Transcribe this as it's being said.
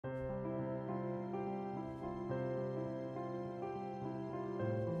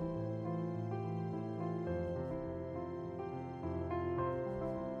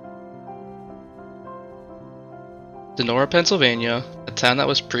Donora, Pennsylvania, a town that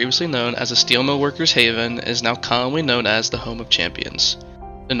was previously known as a steel mill workers' haven, is now commonly known as the home of champions.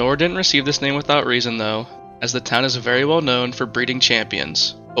 Donora didn't receive this name without reason though, as the town is very well known for breeding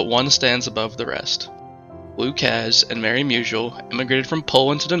champions, but one stands above the rest. Lou Kaz and Mary Musial immigrated from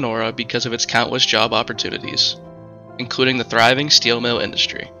Poland to Donora because of its countless job opportunities, including the thriving steel mill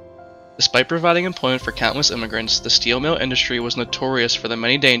industry. Despite providing employment for countless immigrants, the steel mill industry was notorious for the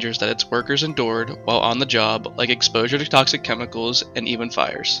many dangers that its workers endured while on the job, like exposure to toxic chemicals and even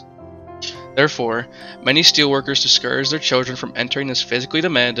fires. Therefore, many steelworkers discouraged their children from entering this physically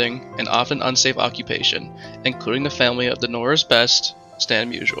demanding and often unsafe occupation, including the family of Donora's best,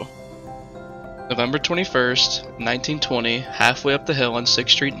 Stan Musial. November 21st, 1920, halfway up the hill on 6th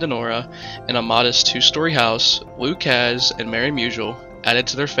Street in Donora, in a modest two-story house, Lou Kaz and Mary Musial added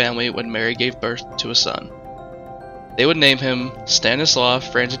to their family when Mary gave birth to a son. They would name him Stanislaw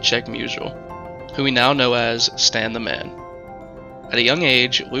František Musial, who we now know as Stan the Man. At a young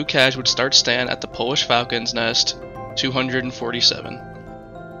age, Lou Kaz would start Stan at the Polish Falcon's Nest 247.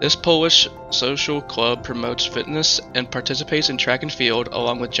 This Polish social club promotes fitness and participates in track and field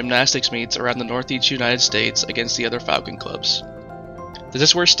along with gymnastics meets around the Northeast United States against the other Falcon clubs. This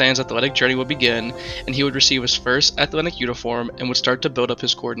is where Stan's athletic journey would begin, and he would receive his first athletic uniform and would start to build up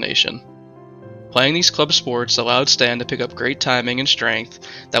his coordination. Playing these club sports allowed Stan to pick up great timing and strength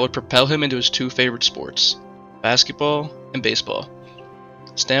that would propel him into his two favorite sports, basketball and baseball.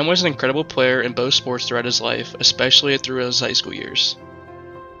 Stan was an incredible player in both sports throughout his life, especially through his high school years.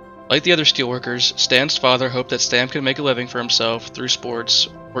 Like the other steelworkers, Stan's father hoped that Stan could make a living for himself through sports,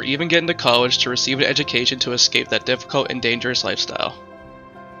 or even get into college to receive an education to escape that difficult and dangerous lifestyle.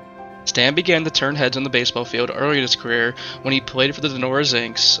 Stan began to turn heads on the baseball field early in his career when he played for the Donora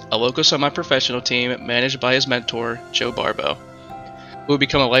Zincs, a local semi-professional team managed by his mentor, Joe Barbo, who would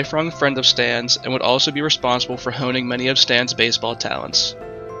become a lifelong friend of Stan's and would also be responsible for honing many of Stan's baseball talents.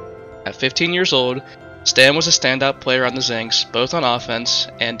 At 15 years old, Stan was a standout player on the Zincs, both on offense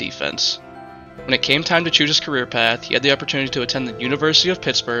and defense. When it came time to choose his career path, he had the opportunity to attend the University of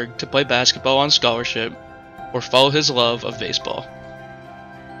Pittsburgh to play basketball on scholarship or follow his love of baseball.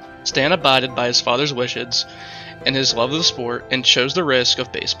 Stan abided by his father's wishes and his love of the sport and chose the risk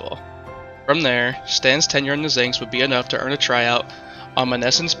of baseball. From there, Stan's tenure in the Zincs would be enough to earn a tryout on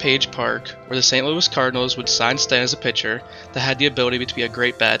Monesen's Page Park, where the St. Louis Cardinals would sign Stan as a pitcher that had the ability to be a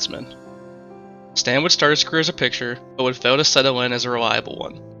great batsman. Stan would start his career as a pitcher, but would fail to settle in as a reliable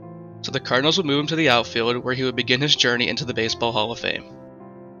one. So the Cardinals would move him to the outfield, where he would begin his journey into the Baseball Hall of Fame.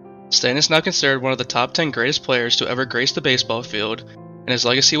 Stan is now considered one of the top 10 greatest players to ever grace the baseball field, and his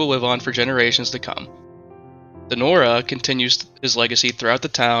legacy will live on for generations to come. Donora continues his legacy throughout the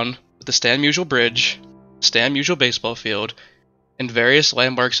town with the Stan Musial Bridge, Stan Musial Baseball Field, and various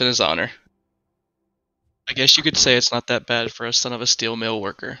landmarks in his honor. I guess you could say it's not that bad for a son of a steel mill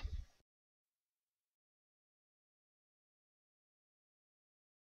worker.